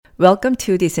Welcome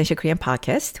to the Essential Korean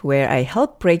podcast, where I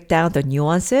help break down the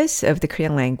nuances of the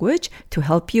Korean language to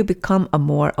help you become a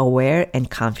more aware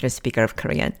and confident speaker of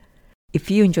Korean.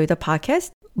 If you enjoy the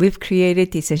podcast, we've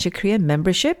created the Essential Korean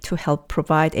membership to help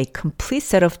provide a complete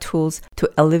set of tools to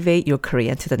elevate your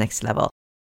Korean to the next level.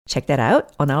 Check that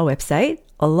out on our website,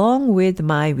 along with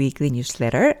my weekly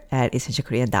newsletter at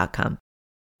essentialkorean.com.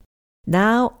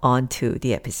 Now, on to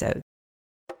the episode.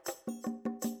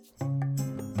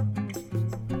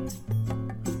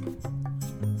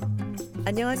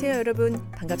 안녕하세요, 여러분.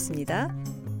 반갑습니다.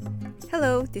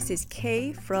 Hello, this is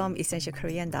Kay from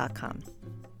essentialkorean.com.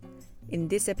 In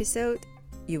this episode,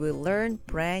 you will learn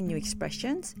brand new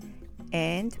expressions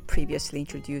and previously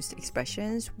introduced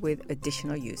expressions with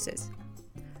additional uses.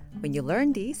 When you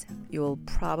learn these, you will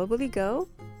probably go,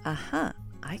 aha,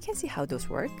 I can see how those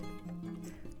work.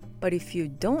 But if you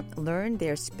don't learn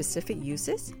their specific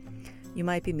uses, you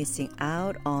might be missing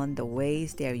out on the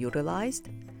ways they are utilized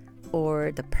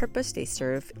or the purpose they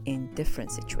serve in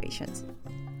different situations.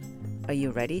 Are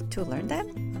you ready to learn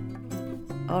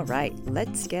them? All right,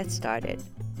 let's get started.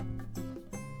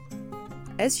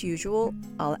 As usual,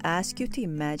 I'll ask you to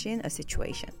imagine a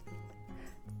situation.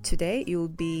 Today, you'll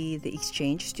be the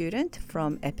exchange student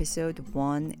from episode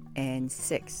 1 and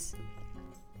 6.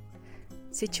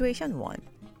 Situation 1.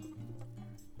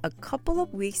 A couple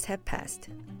of weeks have passed.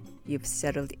 You've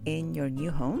settled in your new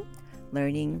home,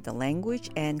 learning the language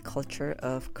and culture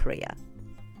of Korea.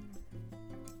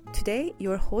 Today,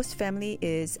 your host family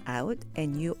is out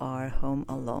and you are home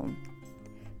alone.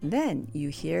 Then you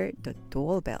hear the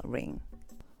doorbell ring.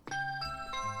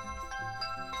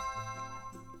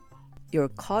 You're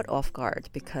caught off guard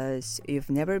because you've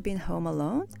never been home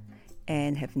alone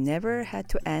and have never had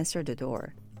to answer the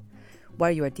door.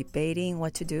 While you are debating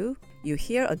what to do, you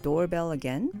hear a doorbell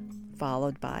again,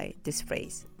 followed by this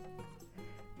phrase.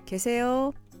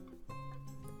 계세요?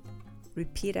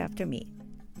 Repeat after me.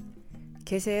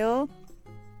 계세요?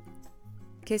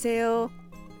 계세요?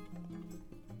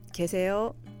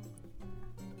 계세요?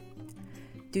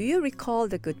 Do you recall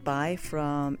the goodbye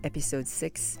from episode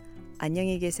 6,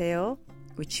 안녕히 계세요,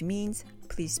 which means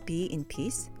please be in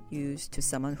peace, used to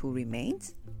someone who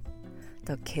remains?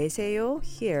 The 계세요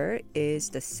here is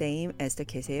the same as the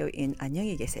계세요 in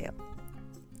안녕히 계세요.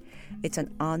 It's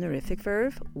an honorific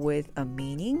verb with a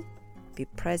meaning, be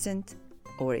present,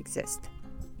 or exist.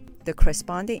 The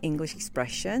corresponding English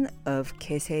expression of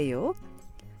계세요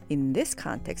in this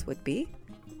context would be,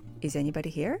 is anybody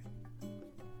here?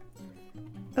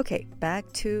 Okay,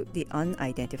 back to the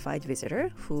unidentified visitor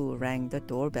who rang the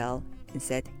doorbell and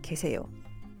said 계세요.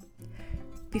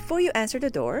 Before you answer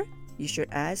the door, you should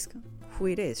ask who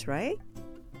it is, right?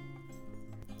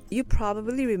 You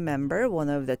probably remember one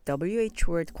of the WH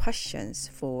word questions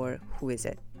for who is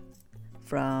it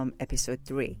from episode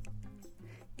 3.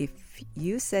 If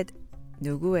you said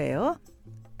누구예요?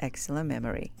 Excellent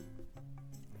memory.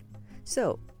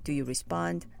 So, do you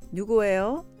respond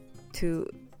누구예요 to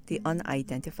the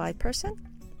unidentified person?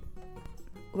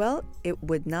 Well, it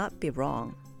would not be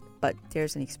wrong, but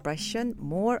there's an expression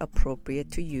more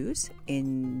appropriate to use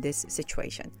in this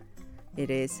situation.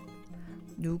 It is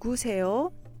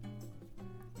누구세요?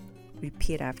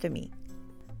 Repeat after me.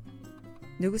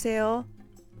 누구세요?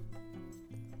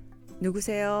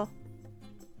 누구세요?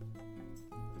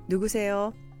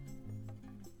 누구세요?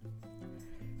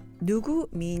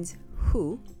 누구 means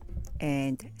who,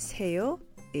 and 세요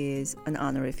is an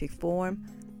honorific form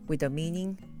with a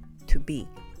meaning to be.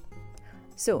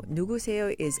 So,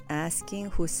 누구세요 is asking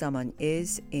who someone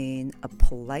is in a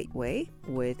polite way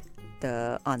with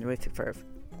the honorific verb.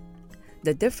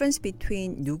 The difference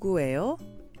between 누구예요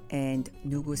and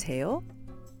누구세요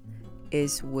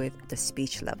is with the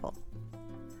speech level.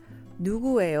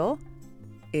 누구예요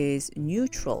is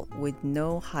neutral with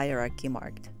no hierarchy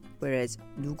marked, whereas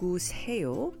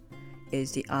누구세요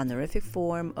is the honorific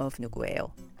form of 누구예요.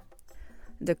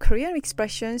 The Korean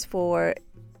expressions for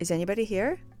is anybody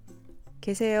here?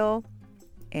 계세요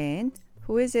and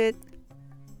who is it?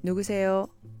 누구세요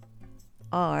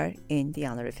are in the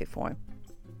honorific form.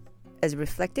 As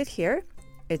reflected here,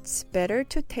 it's better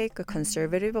to take a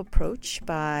conservative approach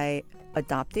by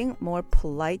adopting more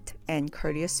polite and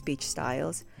courteous speech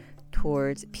styles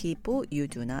towards people you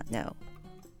do not know.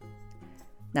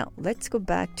 Now, let's go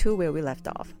back to where we left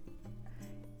off.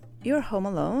 You're home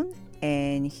alone,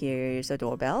 and here's a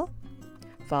doorbell,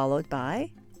 followed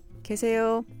by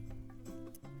계세요,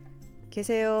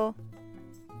 계세요,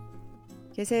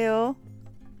 계세요.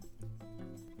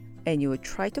 And you would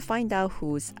try to find out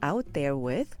who's out there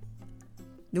with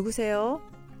누구세요?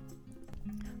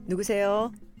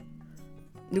 누구세요?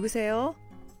 누구세요?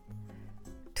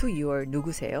 to your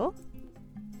누구세요,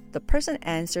 the person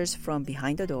answers from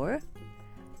behind the door,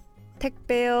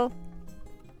 택배요.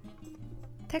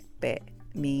 택배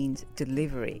means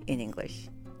delivery in English.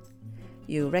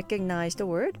 You recognize the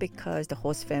word because the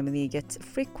host family gets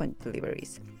frequent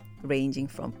deliveries, ranging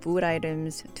from food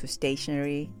items to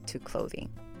stationery to clothing.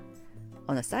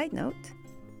 On a side note,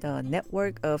 the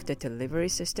network of the delivery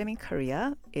system in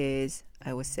Korea is,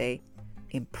 I would say,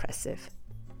 impressive.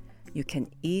 You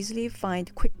can easily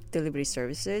find quick delivery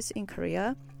services in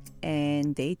Korea,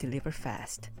 and they deliver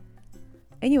fast.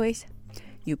 Anyways,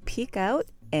 you peek out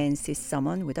and see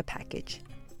someone with a package.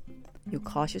 You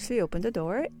cautiously open the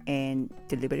door and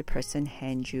delivery person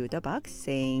hands you the box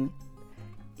saying,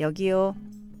 여기요.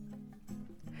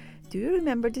 Do you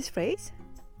remember this phrase?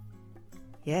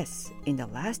 Yes, in the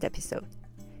last episode,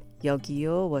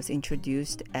 여기요 was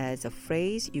introduced as a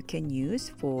phrase you can use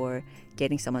for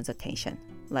getting someone's attention,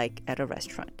 like at a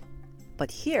restaurant.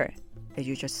 But here, as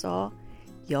you just saw,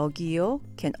 여기요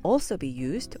can also be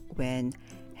used when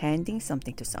handing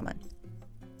something to someone.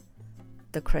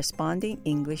 The corresponding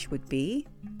English would be,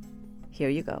 here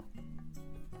you go.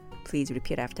 Please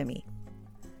repeat after me.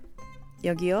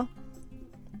 여기요,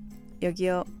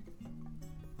 여기요,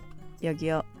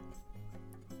 여기요.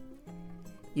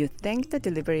 You thank the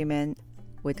deliveryman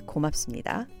with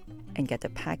고맙습니다 and get the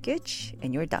package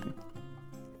and you're done.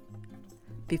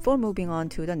 Before moving on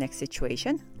to the next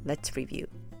situation, let's review.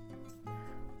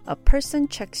 A person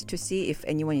checks to see if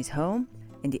anyone is home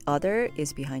and the other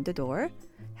is behind the door,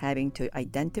 having to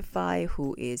identify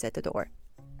who is at the door.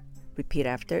 Repeat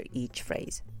after each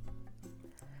phrase.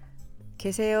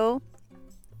 계세요?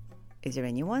 Is there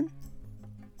anyone?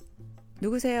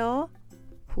 누구세요?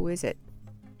 Who is it?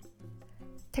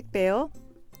 택배요?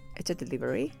 It's a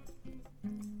delivery.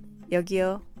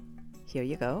 여기요. Here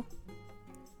you go.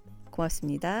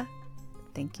 고맙습니다.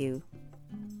 Thank you.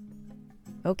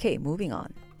 Okay, moving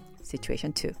on.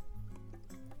 Situation 2.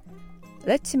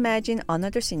 Let's imagine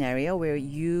another scenario where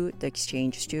you, the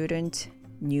exchange student,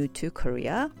 new to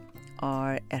Korea,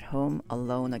 are at home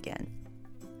alone again.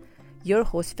 Your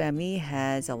host family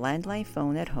has a landline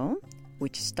phone at home,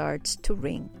 which starts to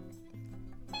ring.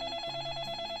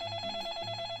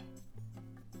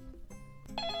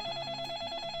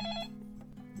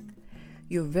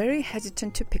 You're very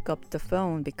hesitant to pick up the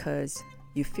phone because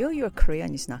you feel your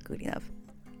Korean is not good enough.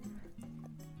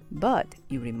 But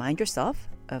you remind yourself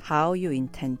of how you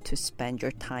intend to spend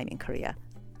your time in Korea.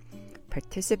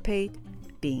 Participate,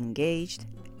 be engaged,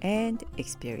 and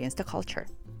experience the culture.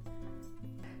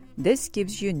 This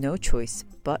gives you no choice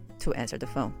but to answer the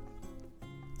phone.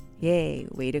 Yay,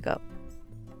 way to go.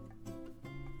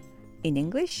 In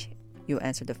English, you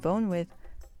answer the phone with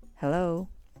hello.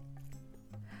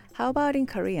 How about in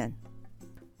Korean?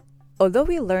 Although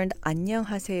we learned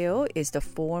안녕하세요 is the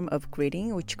form of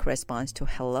greeting which corresponds to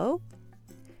hello,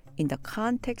 in the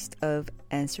context of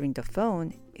answering the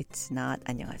phone, it's not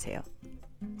안녕하세요.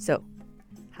 So,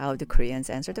 how do Koreans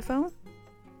answer the phone?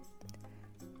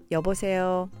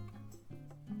 여보세요.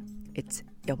 It's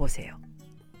여보세요.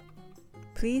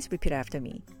 Please repeat after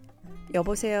me.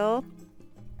 여보세요.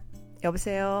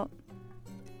 여보세요.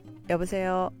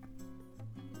 여보세요.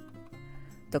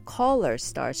 The caller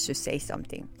starts to say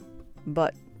something,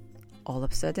 but all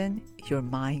of a sudden, your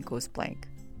mind goes blank.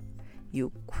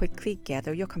 You quickly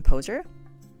gather your composure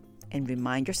and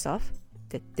remind yourself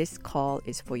that this call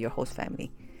is for your host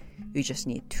family. You just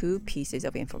need 2 pieces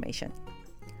of information.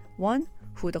 1,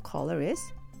 who the caller is,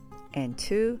 and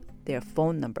 2, their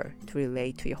phone number to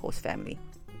relay to your host family.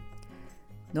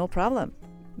 No problem.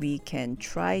 We can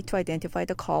try to identify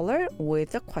the caller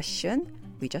with the question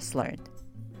we just learned.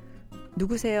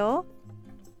 누구세요?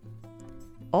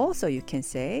 Also, you can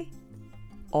say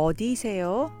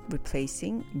어디세요,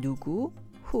 replacing 누구,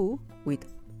 who with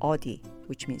어디,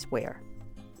 which means where.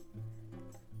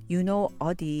 You know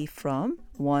어디 from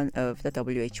one of the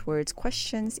WH words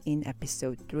questions in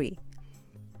episode 3.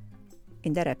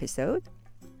 In that episode,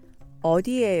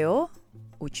 어디예요,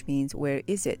 which means where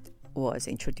is it, was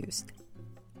introduced.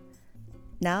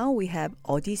 Now we have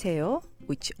어디세요,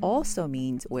 which also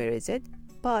means where is it,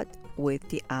 but with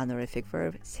the honorific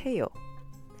verb 세요.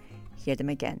 Hear them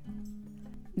again.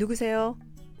 누구세요?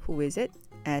 Who is it?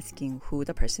 Asking who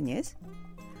the person is.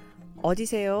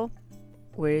 어디세요?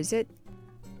 Where is it?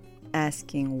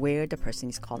 Asking where the person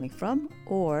is calling from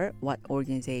or what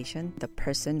organization the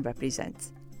person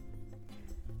represents.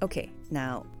 Okay,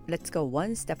 now let's go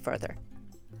one step further.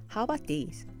 How about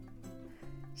these?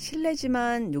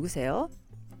 실례지만 누구세요?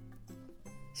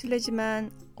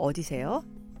 실례지만 어디세요?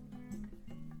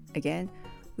 Again,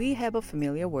 we have a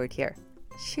familiar word here,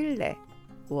 실례,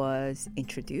 was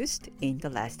introduced in the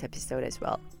last episode as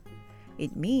well.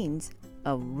 It means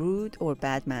a rude or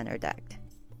bad-mannered act.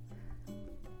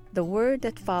 The word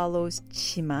that follows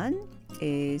지만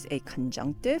is a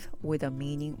conjunctive with a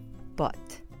meaning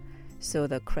but. So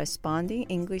the corresponding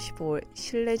English for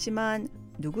실례지만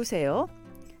누구세요?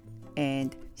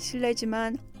 And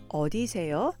실례지만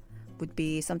어디세요? Would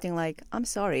be something like, I'm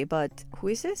sorry, but who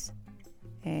is this?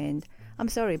 And I'm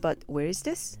sorry, but where is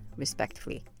this?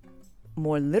 Respectively.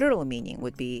 More literal meaning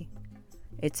would be,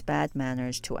 it's bad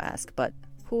manners to ask, but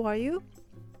who are you?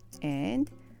 And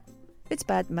it's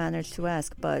bad manners to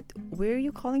ask, but where are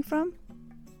you calling from?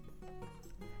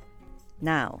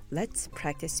 Now, let's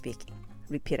practice speaking.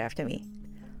 Repeat after me.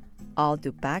 I'll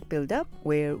do back build-up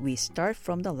where we start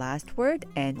from the last word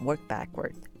and work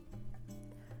backward.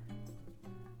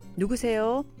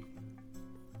 누구세요?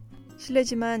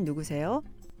 실례지만 누구세요?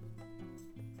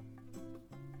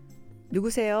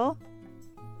 누구세요?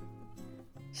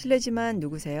 실례지만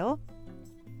누구세요?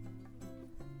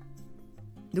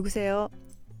 누구세요?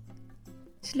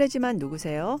 실례지만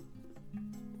누구세요?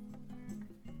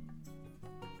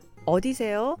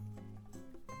 어디세요?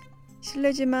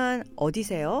 실례지만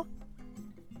어디세요?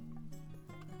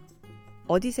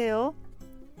 어디세요?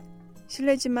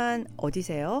 실례지만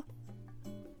어디세요?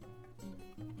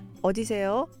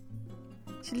 어디세요?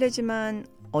 실례지만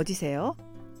어디세요?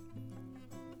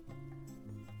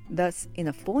 Thus, in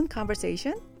a phone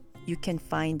conversation, you can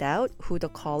find out who the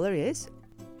caller is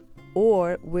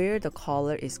or where the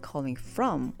caller is calling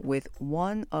from with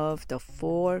one of the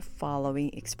four following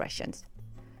expressions.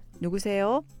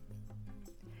 누구세요?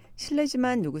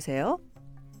 실례지만 누구세요?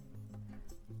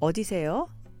 어디세요?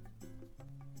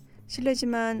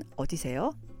 실례지만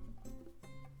어디세요?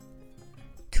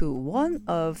 To one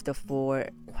of the four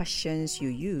questions you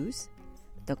use,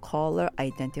 the caller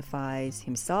identifies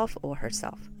himself or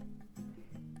herself.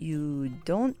 You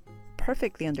don't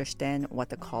perfectly understand what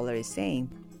the caller is saying,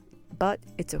 but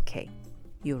it's okay.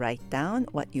 You write down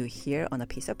what you hear on a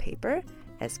piece of paper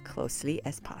as closely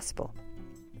as possible.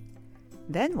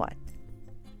 Then what?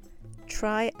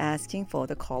 Try asking for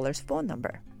the caller's phone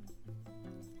number.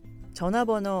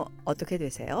 전화번호 어떻게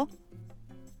되세요?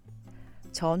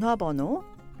 전화번호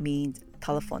means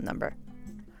telephone number.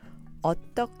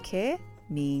 어떻게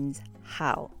means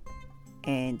how.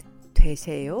 And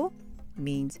되세요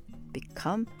means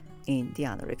become in the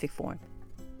honorific form.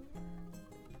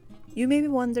 You may be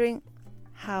wondering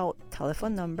how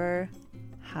telephone number,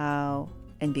 how,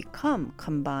 and become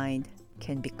combined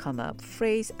can become a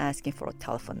phrase asking for a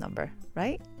telephone number,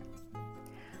 right?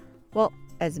 Well,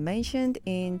 as mentioned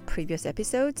in previous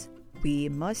episodes, we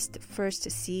must first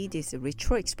see these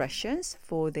ritual expressions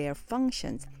for their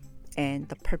functions and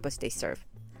the purpose they serve,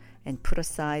 and put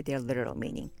aside their literal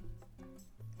meaning.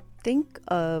 Think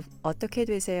of 어떻게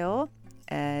되세요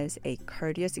as a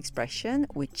courteous expression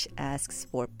which asks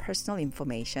for personal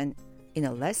information in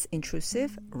a less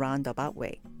intrusive, roundabout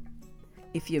way.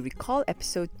 If you recall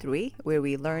episode 3 where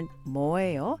we learned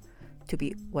뭐예요 to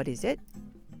be what is it,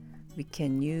 we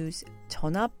can use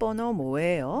전화번호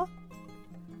뭐예요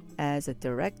as a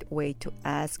direct way to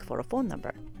ask for a phone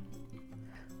number.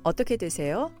 어떻게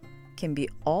되세요 can be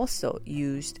also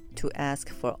used to ask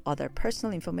for other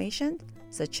personal information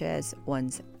such as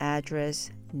one's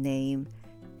address, name,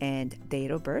 and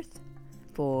date of birth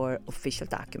for official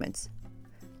documents.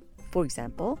 For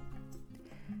example,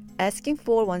 asking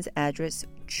for one's address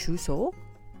주소,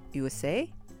 you would say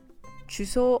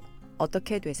주소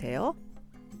어떻게 되세요?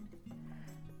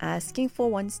 Asking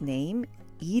for one's name,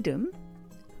 이름,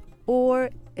 or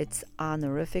its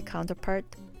honorific counterpart,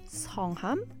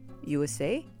 성함, you would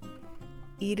say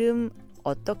이름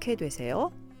어떻게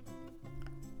되세요?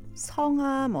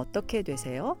 성함 어떻게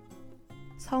되세요?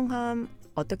 성함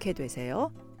어떻게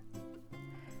되세요?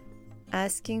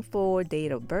 Asking for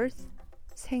date of birth,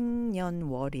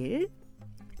 생년월일,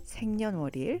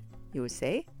 생년월일, you would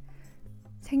say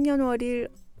생년월일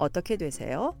어떻게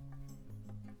되세요?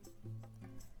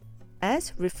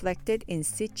 As reflected in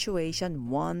situation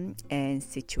 1 and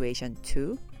situation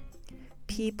 2,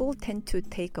 people tend to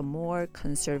take a more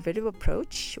conservative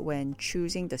approach when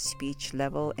choosing the speech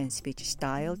level and speech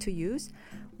style to use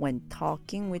when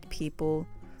talking with people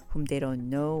whom they don't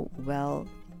know well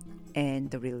and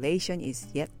the relation is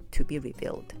yet to be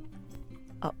revealed.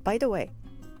 By the way,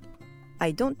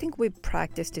 I don't think we've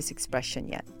practiced this expression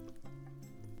yet.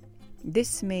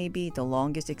 This may be the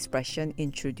longest expression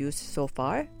introduced so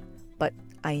far, but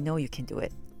I know you can do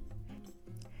it.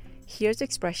 Here's the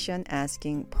expression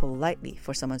asking politely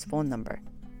for someone's phone number.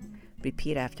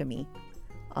 Repeat after me.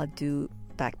 I'll do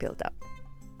back build up.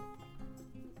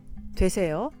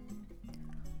 되세요?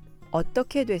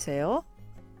 어떻게 되세요?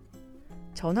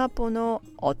 전화번호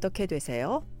어떻게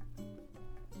되세요?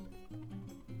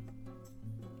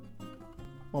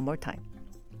 One more time.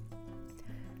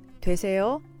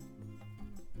 되세요?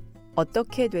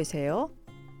 어떻게 되세요?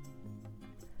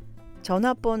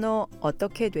 전화번호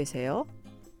어떻게 되세요?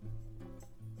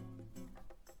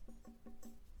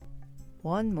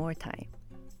 One more time.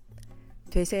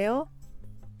 되세요?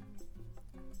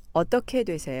 어떻게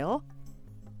되세요?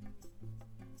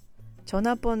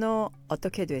 전화번호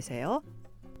어떻게 되세요?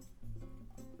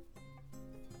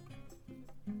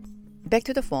 Back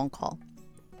to the phone call.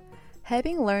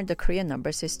 Having learned the Korean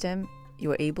number system, you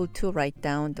are able to write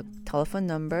down the telephone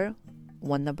number,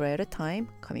 one number at a time,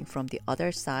 coming from the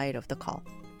other side of the call.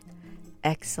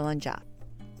 Excellent job.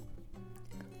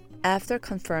 After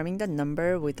confirming the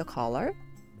number with the caller,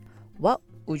 what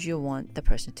would you want the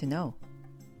person to know?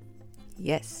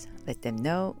 Yes, let them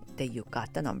know that you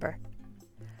got the number.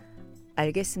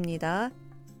 알겠습니다.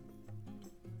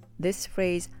 This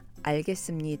phrase,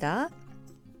 알겠습니다,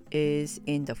 is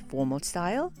in the formal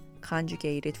style,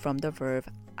 conjugated from the verb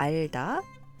알다,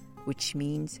 which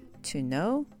means to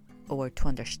know or to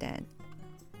understand.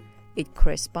 It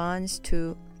corresponds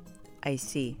to I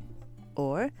see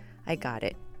or I got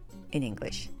it in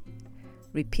English.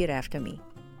 Repeat after me.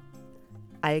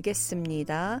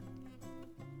 알겠습니다.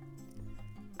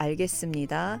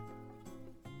 알겠습니다.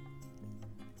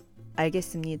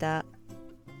 알겠습니다.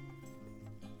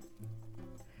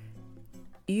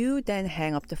 You then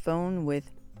hang up the phone with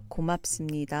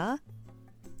고맙습니다.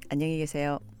 안녕히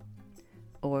계세요.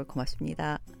 Or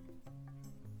고맙습니다.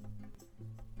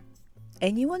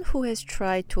 Anyone who has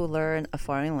tried to learn a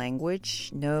foreign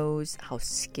language knows how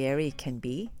scary it can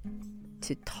be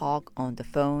to talk on the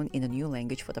phone in a new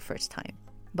language for the first time.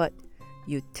 But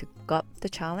you took up the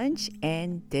challenge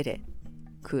and did it.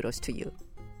 Kudos to you.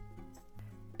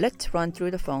 Let's run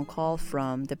through the phone call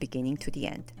from the beginning to the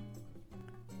end.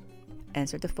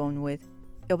 Answer the phone with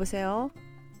여보세요?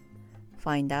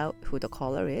 Find out who the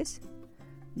caller is.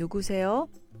 누구세요?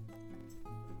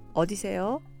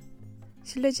 어디세요?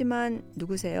 실례지만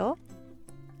누구세요?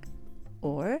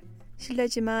 Or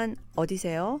실례지만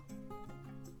어디세요?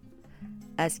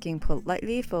 Asking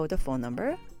politely for the phone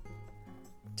number.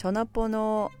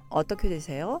 전화번호 어떻게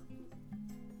되세요?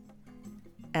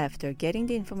 After getting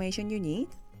the information you need,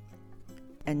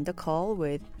 end the call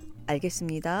with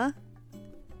알겠습니다.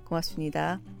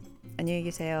 고맙습니다. 안녕히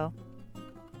계세요.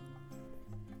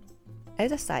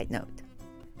 As a side note,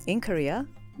 in Korea,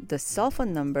 the cell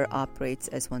phone number operates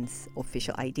as one's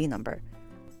official ID number.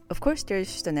 Of course,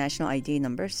 there's the national ID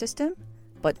number system,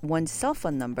 but one's cell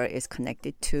phone number is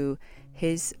connected to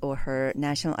his or her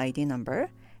national ID number,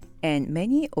 and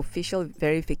many official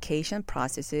verification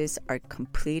processes are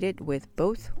completed with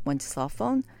both one's cell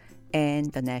phone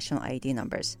and the national ID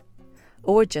numbers,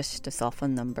 or just the cell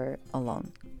phone number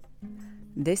alone.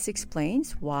 This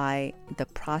explains why the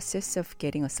process of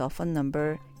getting a cell phone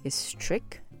number is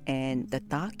strict and the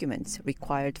documents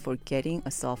required for getting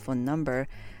a cell phone number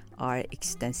are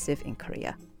extensive in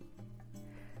Korea.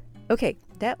 Okay,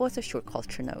 that was a short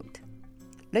culture note.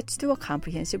 Let's do a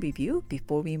comprehensive review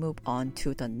before we move on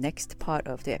to the next part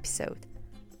of the episode.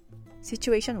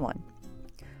 Situation 1.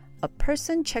 A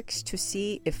person checks to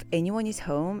see if anyone is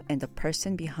home and the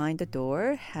person behind the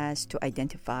door has to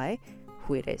identify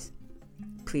who it is.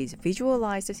 Please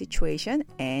visualize the situation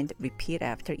and repeat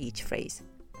after each phrase.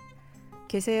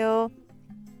 계세요?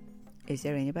 Is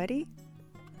there anybody?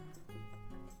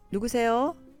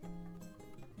 누구세요?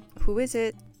 Who is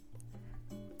it?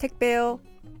 택배요?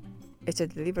 It's a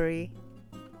delivery.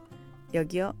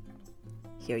 여기요?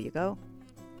 Here you go.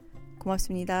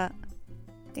 고맙습니다.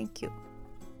 Thank you.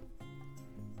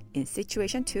 In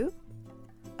situation 2,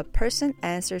 a person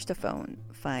answers the phone,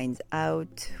 finds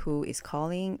out who is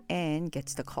calling, and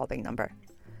gets the callback number.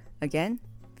 Again,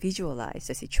 visualize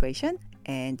the situation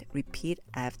and repeat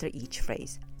after each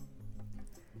phrase.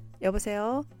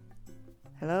 여보세요?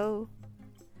 Hello?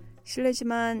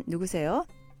 실례지만 누구세요?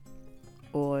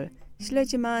 Or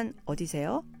실례지만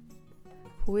어디세요?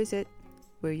 Who is it?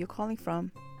 Where are you calling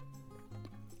from?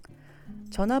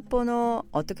 전화번호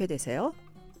어떻게 되세요?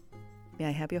 May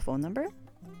I have your phone number?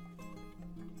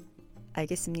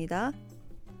 알겠습니다.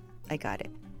 I got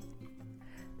it.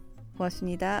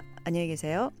 고맙습니다. 안녕히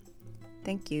계세요.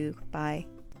 Thank you. Bye.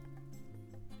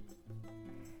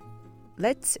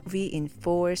 Let's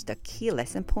reinforce the key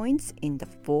lesson points in the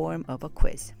form of a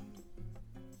quiz.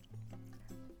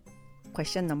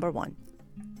 Question number 1.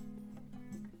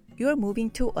 You are moving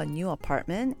to a new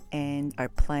apartment and are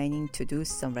planning to do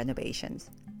some renovations.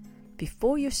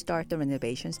 Before you start the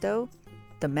renovations though,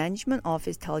 the management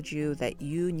office tells you that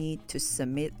you need to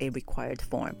submit a required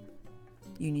form.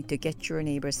 You need to get your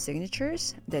neighbors'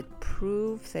 signatures that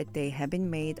prove that they have been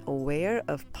made aware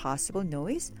of possible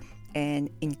noise and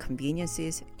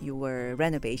inconveniences your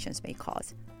renovations may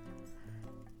cause.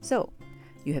 So,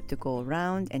 you have to go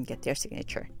around and get their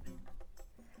signature.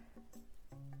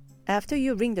 After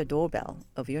you ring the doorbell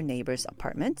of your neighbor's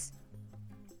apartments,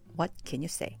 what can you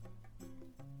say?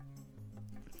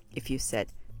 If you said,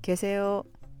 계세요,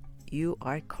 you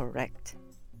are correct.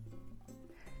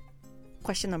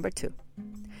 Question number 2.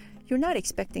 You're not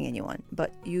expecting anyone,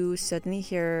 but you suddenly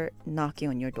hear knocking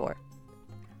on your door.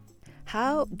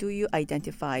 How do you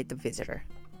identify the visitor?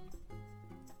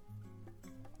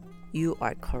 You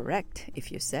are correct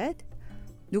if you said,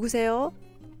 누구세요?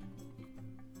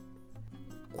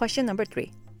 Question number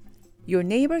 3. Your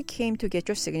neighbor came to get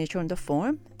your signature on the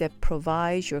form that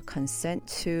provides your consent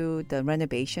to the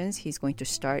renovations he's going to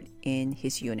start in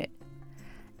his unit.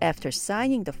 After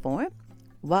signing the form,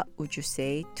 what would you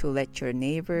say to let your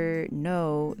neighbor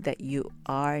know that you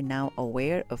are now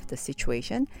aware of the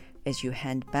situation as you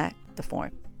hand back the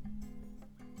form?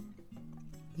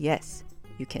 Yes,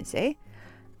 you can say,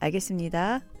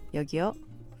 알겠습니다, 여기요.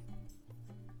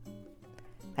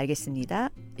 알겠습니다,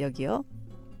 여기요.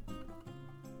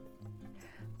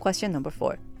 Question number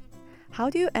 4. How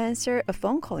do you answer a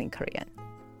phone call in Korean?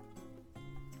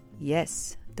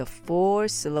 Yes, the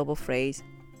 4-syllable phrase,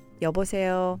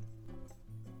 여보세요.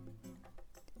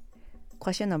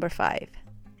 Question number 5.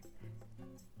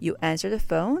 You answer the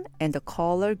phone and the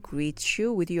caller greets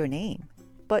you with your name,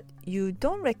 but you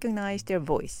don't recognize their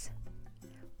voice.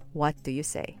 What do you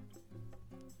say?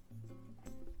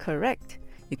 Correct.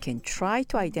 You can try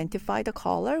to identify the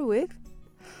caller with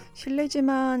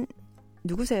실례지만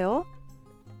누구세요?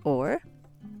 Or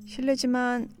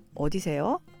실례지만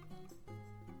어디세요?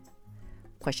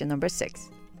 Question number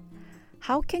 6.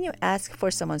 How can you ask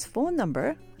for someone's phone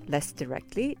number less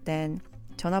directly than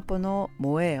전화번호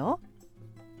뭐예요?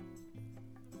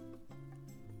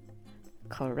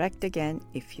 Correct again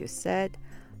if you said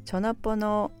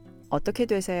전화번호 어떻게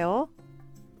되세요?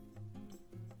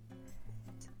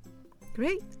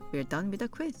 Great, we're done with the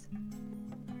quiz.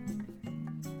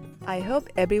 I hope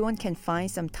everyone can find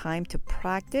some time to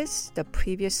practice the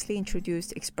previously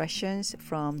introduced expressions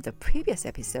from the previous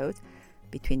episode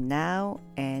between now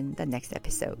and the next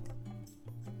episode.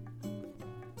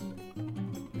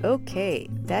 Okay,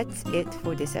 that's it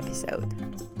for this episode.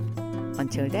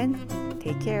 Until then,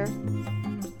 take care.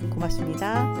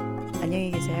 고맙습니다.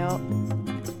 안녕히 계세요.